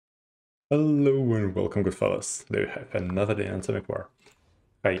Hello and welcome, good fellas. There you have another day on Atomic War.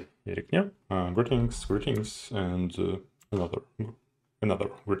 Hi, Erik here. Greetings, and another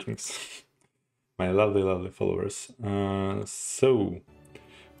greetings, my lovely followers. So,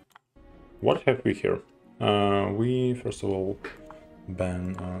 what have we here? We first of all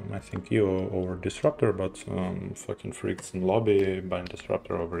ban, I think you over Disruptor, but fucking freaks in lobby ban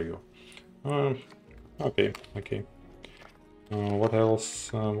Disruptor over you. Okay. What else?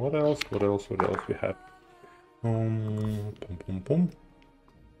 What else we have? Pum pum pum.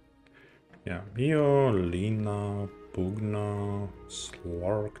 Yeah, Mio, Lina, Bugna,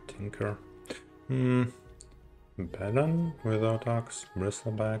 Slark, Tinker. Balan without axe,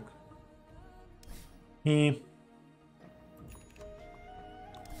 Bristleback. I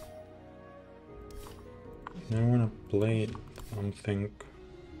wanna play something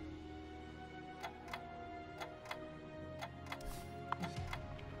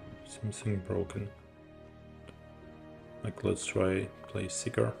broken. Like, let's try play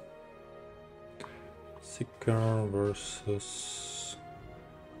Seeker. Seeker versus...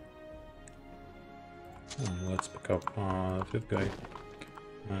 let's pick up this guy.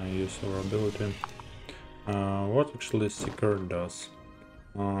 Use our ability. What actually Seeker does?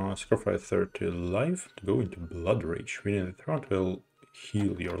 Sacrifice 30 life to go into Blood Rage. Winning the round will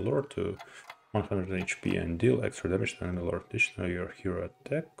heal your lord to 100 HP and deal extra damage to enemy lord. Additionally, your hero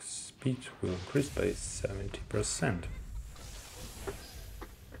attack speed will increase by 70%.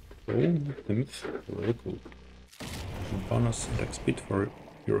 Really cool. Bonus attack speed for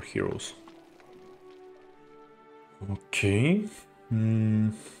your heroes. Okay.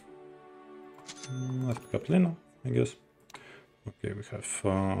 Let's pick up Lina, I guess. Okay, we have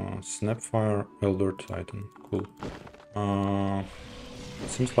Snapfire, Elder Titan. Cool.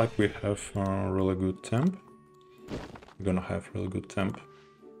 Seems like we have really good temp. We're gonna have really good temp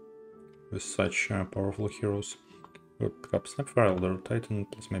with such powerful heroes. We'll pick up Snapfire, Elder Titan,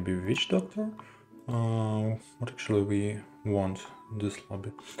 plus maybe Witch Doctor. What actually we want in this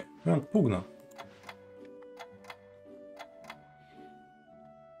lobby? We want Pugna.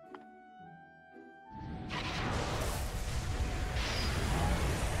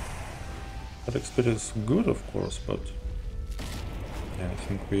 Attack speed is good, of course, but yeah, I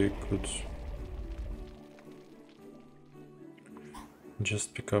think we could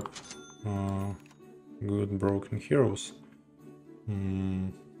just pick up good broken heroes.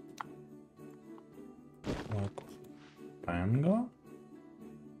 Like Panga?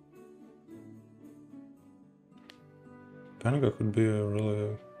 Panga could be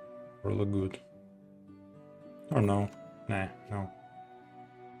really good. Or no. Nah, no.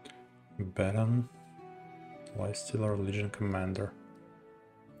 Baron, Lifestealer, Legion Commander.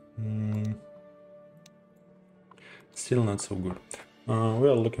 Still not so good. We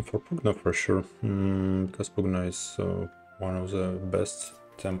are looking for Pugna for sure, because Pugna is one of the best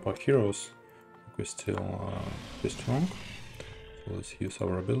tempo heroes. We're still strong. So let's use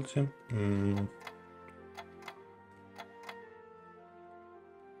our ability.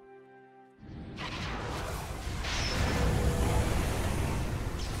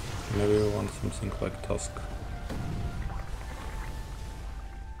 Maybe we want something like Tusk.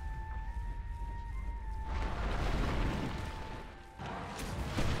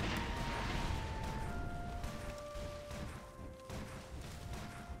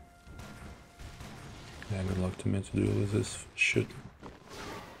 Yeah, good luck to me to deal with this shit.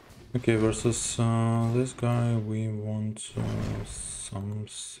 Okay, versus this guy we want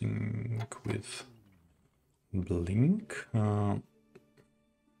something with Blink.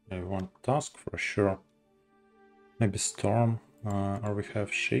 I want Tusk for sure. Maybe Storm. Or we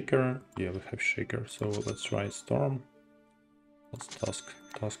have Shaker. Yeah, we have Shaker. So let's try Storm. Let's Tusk.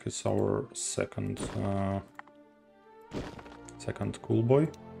 Tusk is our second cool boy.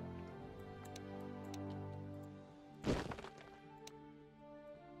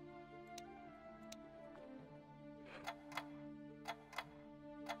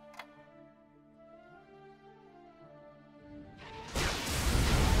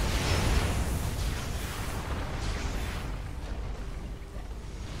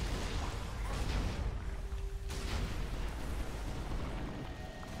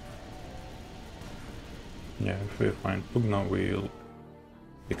 Yeah, if we find Pugna, we'll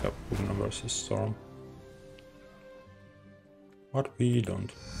pick up Pugna versus Storm. But we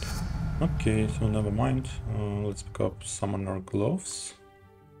don't. Okay, so never mind. Let's pick up Summoner Gloves.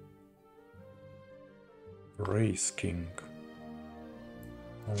 Race King.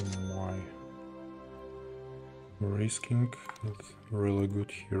 Oh my. Race King is a really good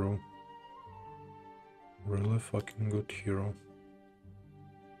hero. Really fucking good hero.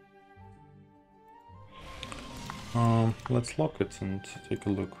 Let's lock it and take a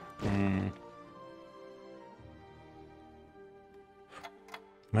look.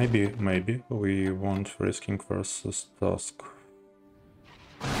 Maybe we want risking versus task.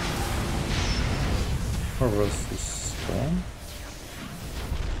 Or versus storm.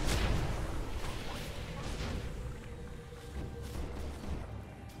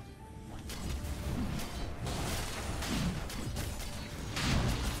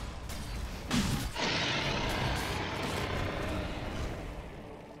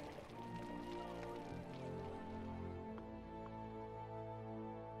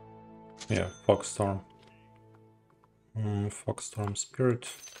 Yeah, Fogstorm. Fogstorm Spirit.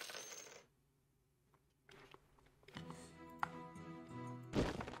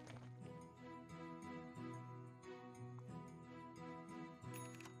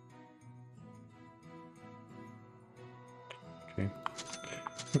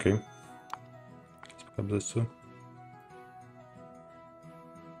 Okay. Let's pick up this too.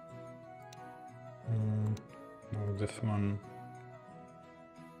 Now this one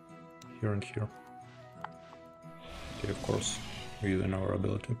here and here. Okay, of course, using our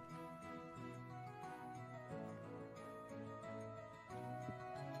ability.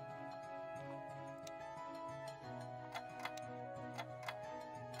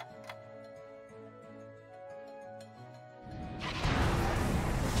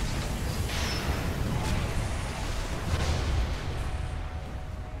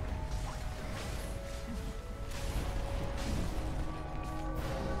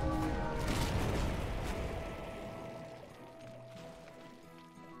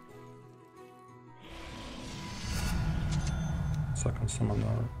 Second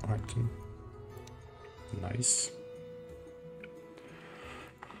summoner item. Nice.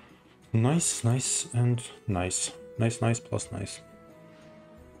 Nice, and nice. Nice plus nice.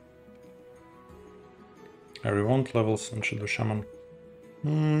 I want levels on Shadow Shaman.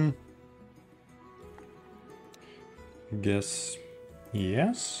 Guess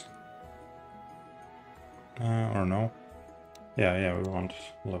yes? Or no? Yeah, we want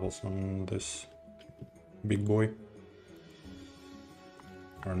levels on this big boy.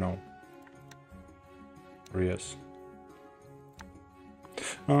 Or no? Or yes?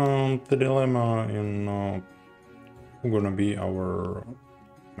 The dilemma in gonna be our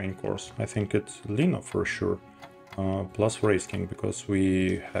main course. I think it's Lina for sure. Plus Race King, because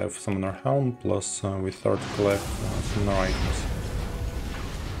we have Summoner Helm, plus we start to collect Summoner items.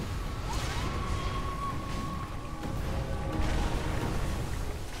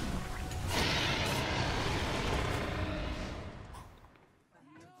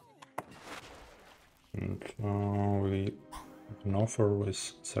 And we have an offer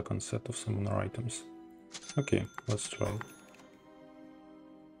with second set of Summoner items. Okay, let's try.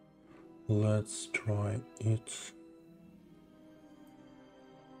 Let's try it.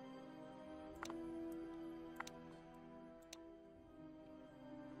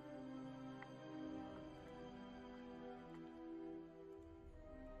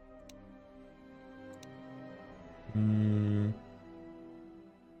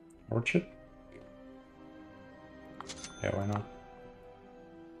 Orchid? Yeah, why not?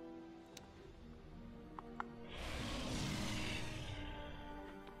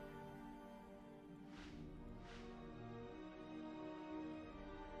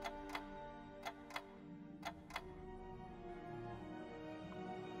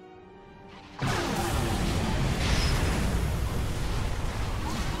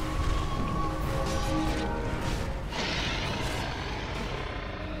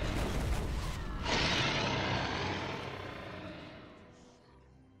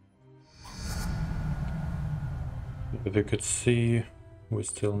 If you could see, we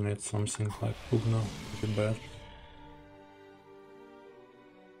still need something like Pugna to get bad.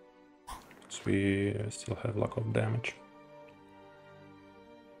 So we still have lack of damage.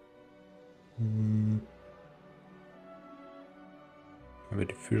 Maybe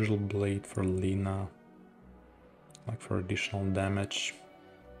Diffusal Blade for Lina, like for additional damage.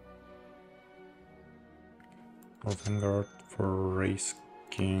 Or Vanguard for Race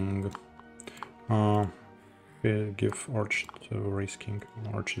King. We give Orchid to Race King.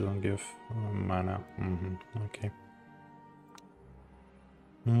 Orchid don't give mana. Okay.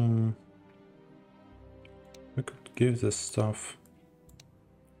 We could give this stuff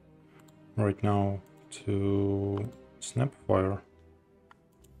right now to Snapfire.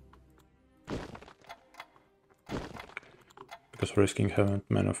 Because Race King haven't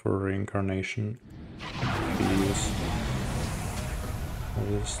mana for reincarnation. We use all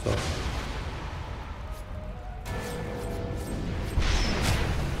this stuff.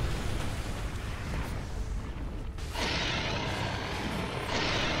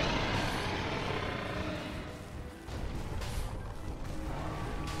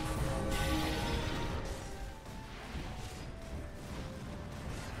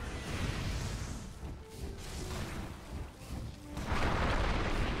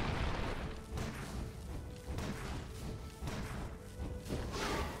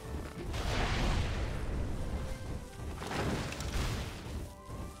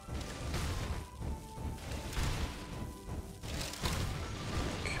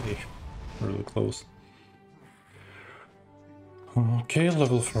 really close. Okay,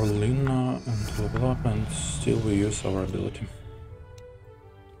 level 4 Lina and level up, and still we use our ability.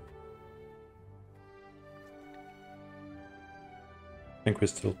 I think we're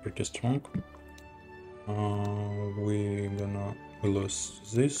still pretty strong. We're gonna lose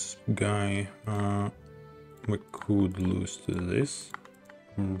this guy. We could lose to this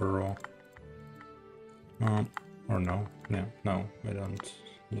bro. Or no, no, we don't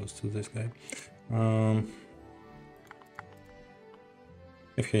lose to this guy.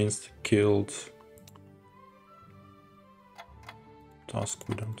 If he insta-killed Task,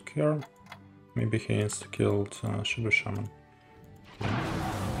 we don't care. Maybe he insta-killed Shiba Shaman.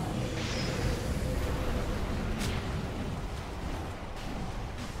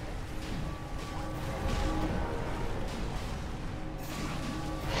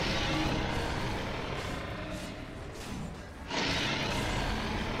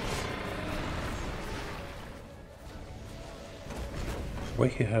 Why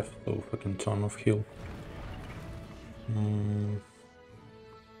he have so fucking ton of heal?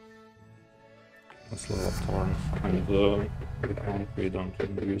 Let's level up Thorn, and we don't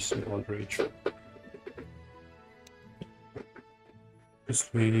use Blood Rage. Because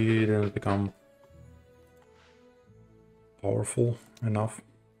we didn't become powerful enough.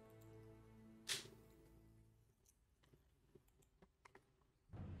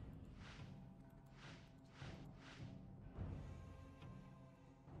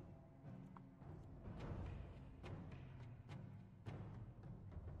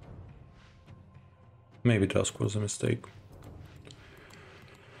 Maybe Task was a mistake.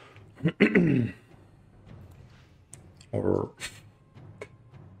 Or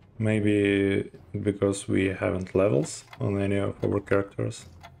maybe because we haven't levels on any of our characters,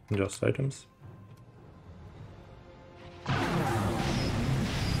 just items. He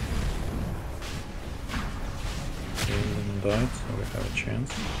died, so we have a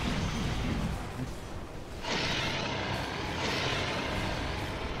chance.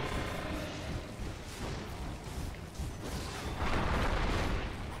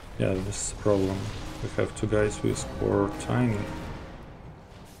 Yeah, this is a problem. We have two guys with core tiny,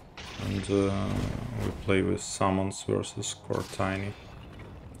 and we play with summons versus core tiny.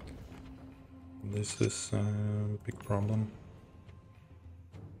 This is a big problem.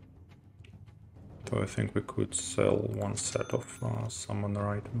 So I think we could sell one set of summoner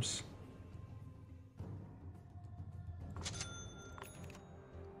items.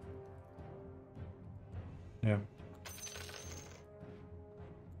 Yeah.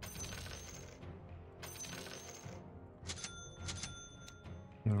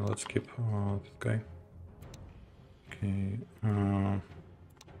 Now let's keep this guy. Okay,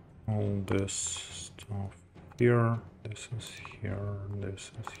 all this stuff here, this is here,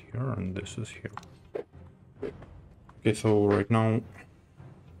 this is here, and this is here. Okay, so right now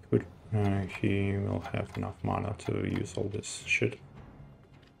he will have enough mana to use all this shit.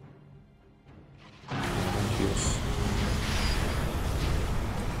 Use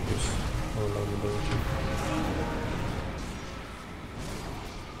overload ability.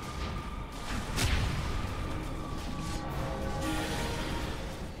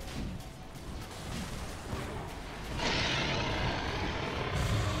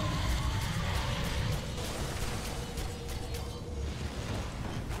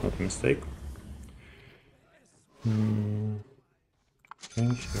 Not a mistake. Okay,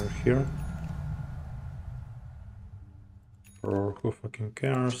 here. For who fucking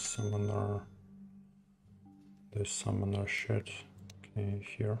cares? Summoner. This summoner shit. Okay,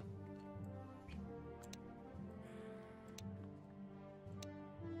 here.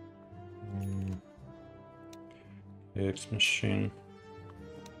 X machine.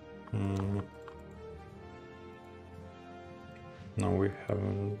 No, we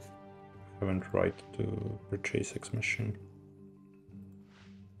haven't right to purchase X machine.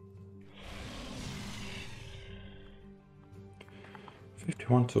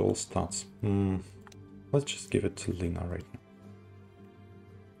 $51 to all stats. Let's just give it to Lina right now.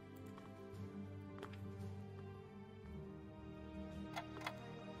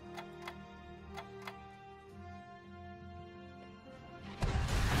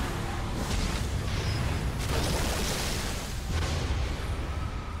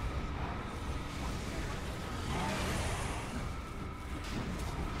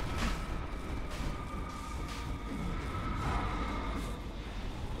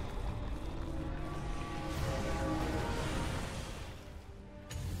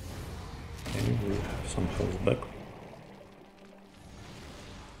 We have some health back.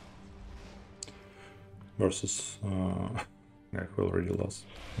 Versus I already lost.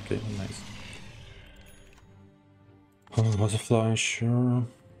 Okay, nice. Butterfly, sure.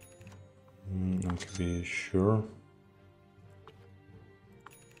 MKB, sure.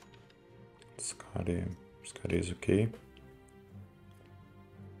 Scotty is okay.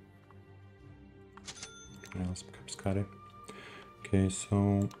 Now let's pick up Scotty. Okay,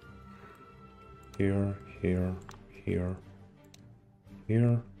 so here, here, here,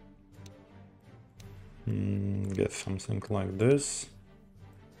 here. Get something like this.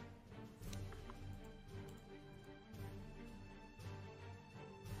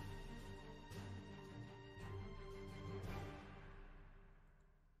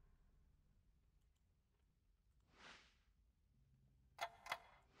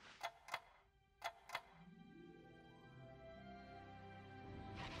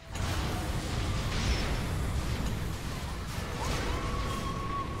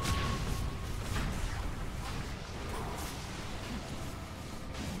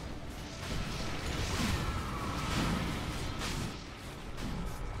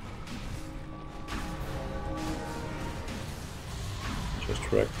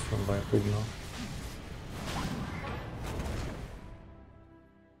 Just wrecked from by Pugno.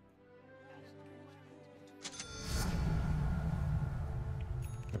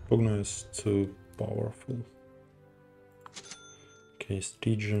 Pugno is too powerful. Okay,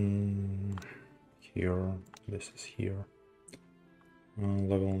 Stygian here. This is here.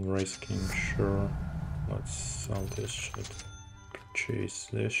 Level on Race King, sure. Let's sell this shit. Purchase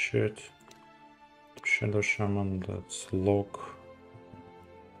this shit. Shadow Shaman, that's lock.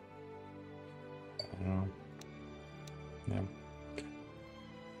 Yeah.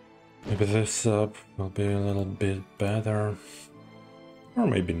 Maybe this up will be a little bit better. Or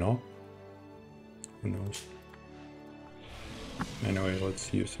maybe not. Who knows? Anyway,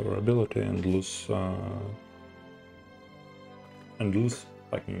 let's use our ability and lose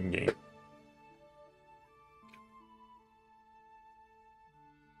fucking game.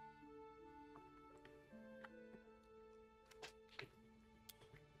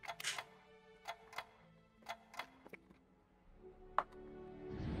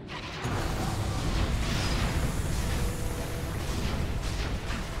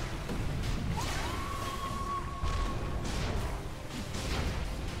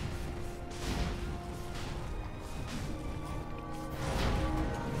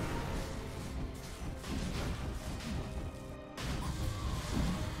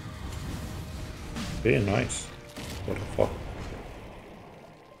 Very nice. What the fuck?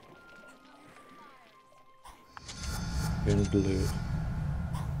 Can't believe it.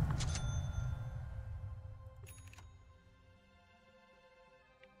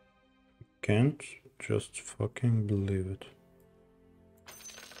 Can't just fucking believe it.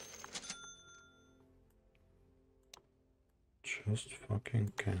 Just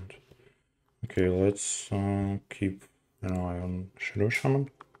fucking can't. Okay, let's keep an eye on Shadow Shaman.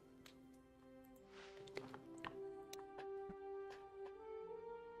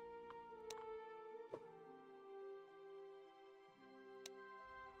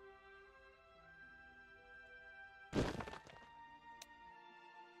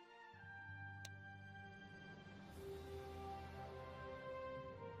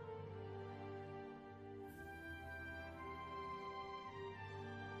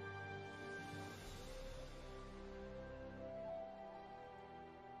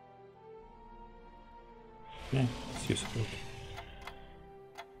 Yeah, it's useful.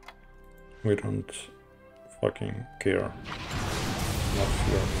 We don't fucking care. Not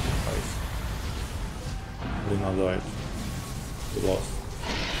fear guys. Luna died. We lost.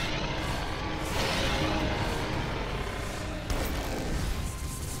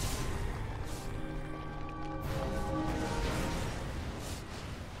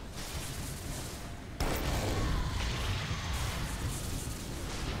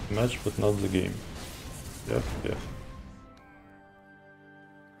 Match but not the game. Yeah, yeah.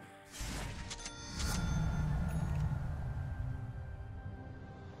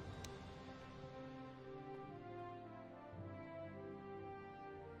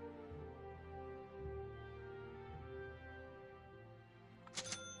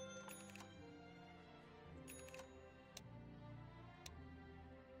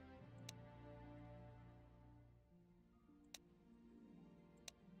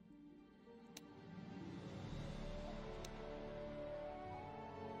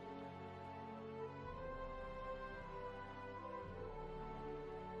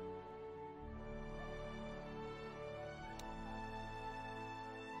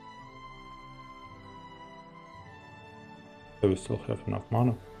 Do we still have enough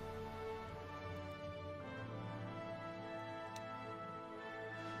mana?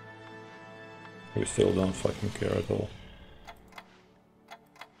 We still don't fucking care at all.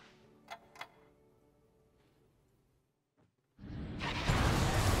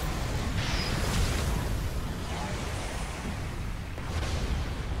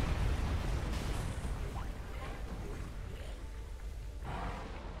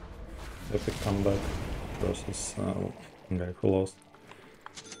 Epic comeback versus guy who lost.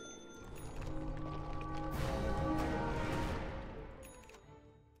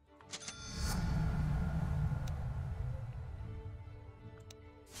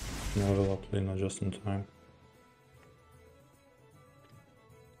 Never up Lina just in time.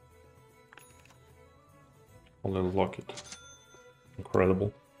 A little locket.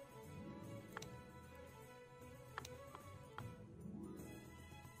 Incredible.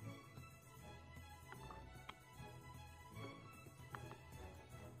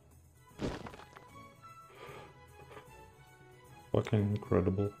 Fucking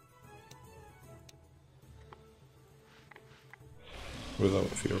incredible. Without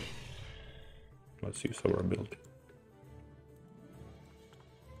fear. Let's use our ability.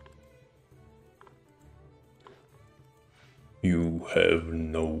 You have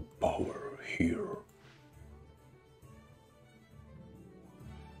no power here.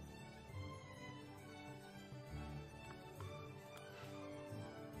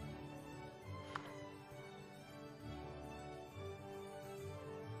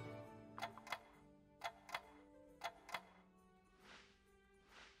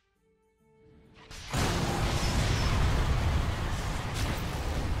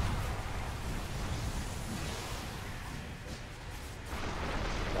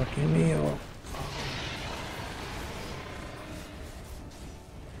 Fucking Neo.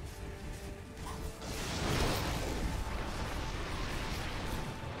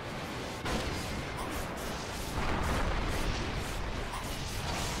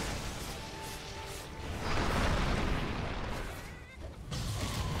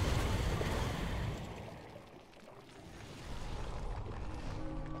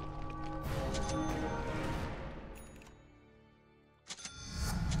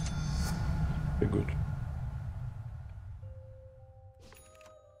 Good.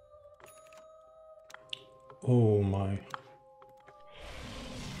 Oh my.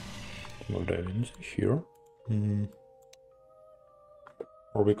 No diamonds here.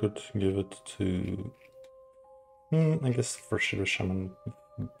 Or we could give it to... I guess for sure Shaman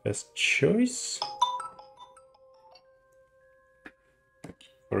best choice.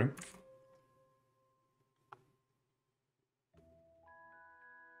 Sorry.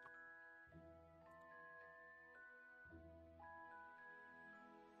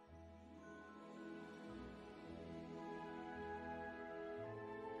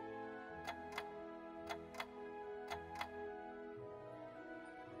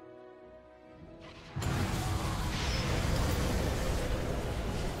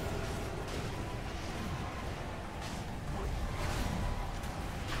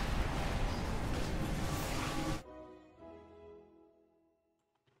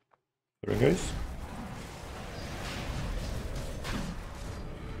 Sorry guys.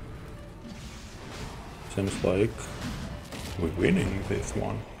 Seems like we're winning this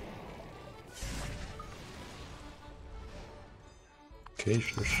one. Okay,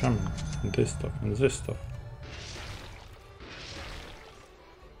 sure, Shaman, and this stuff, and this stuff.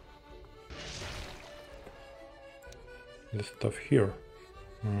 This stuff here.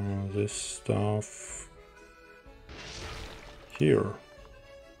 This stuff here.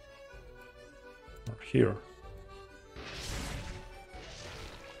 Or here.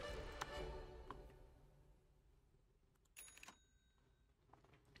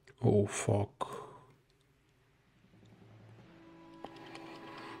 Oh fuck.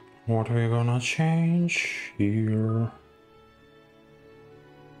 What are we gonna change here?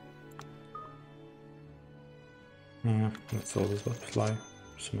 Yeah, that's always what fly.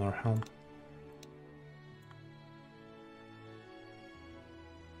 Similar helm.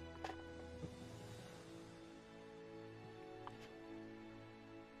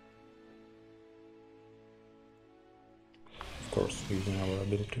 Of course, using our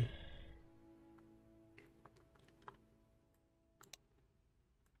ability.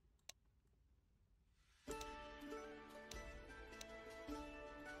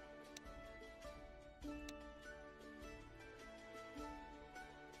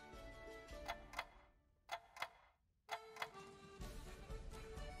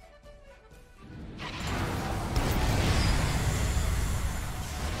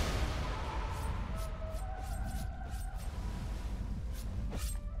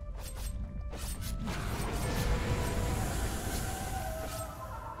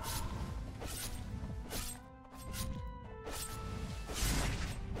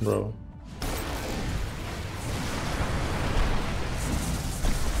 bro.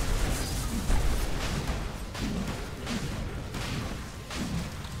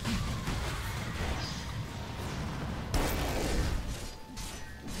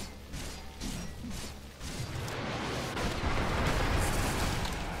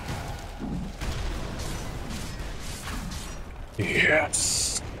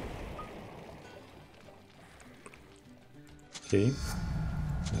 Yes! Okay.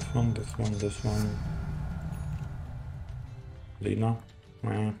 This one. Lina.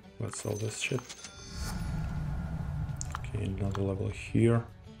 Let's sell this shit. Okay, another level here.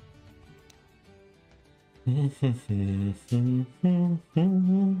 He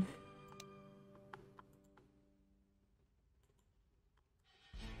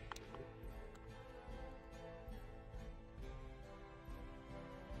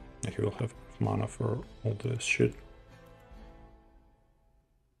will have mana for all this shit.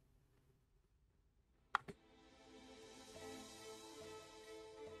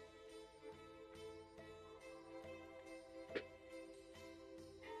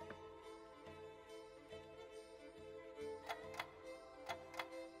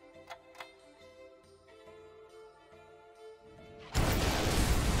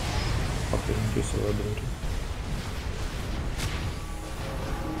 Okay, use our ability.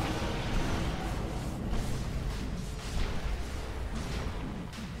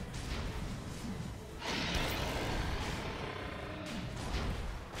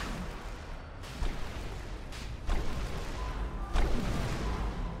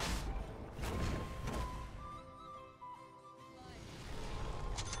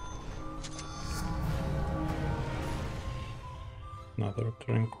 Another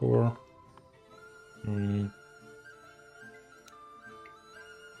Trincor.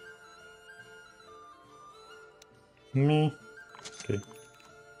 Me. Okay.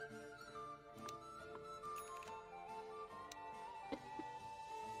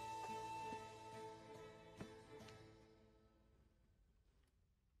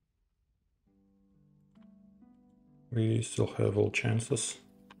 We still have all chances.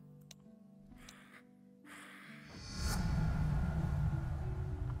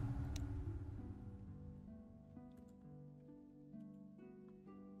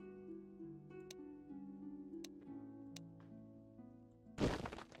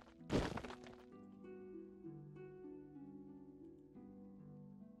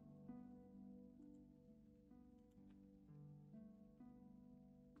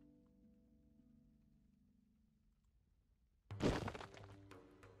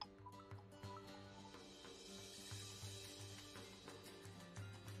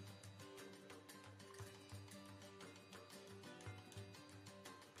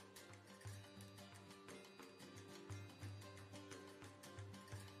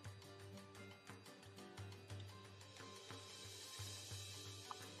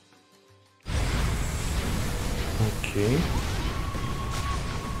 Okay. I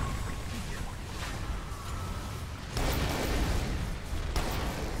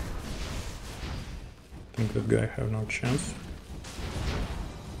think that guy have no chance.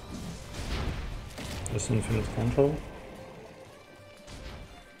 Just infinite control.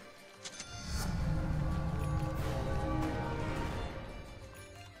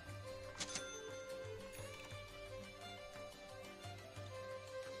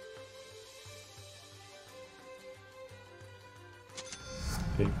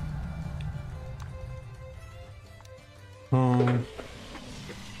 Okay.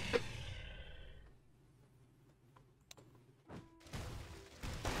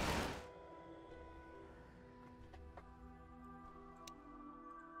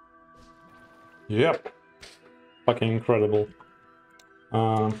 Yep. Fucking incredible.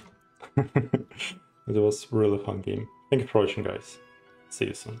 It was a really fun game. Thank you for watching, guys. See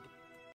you soon.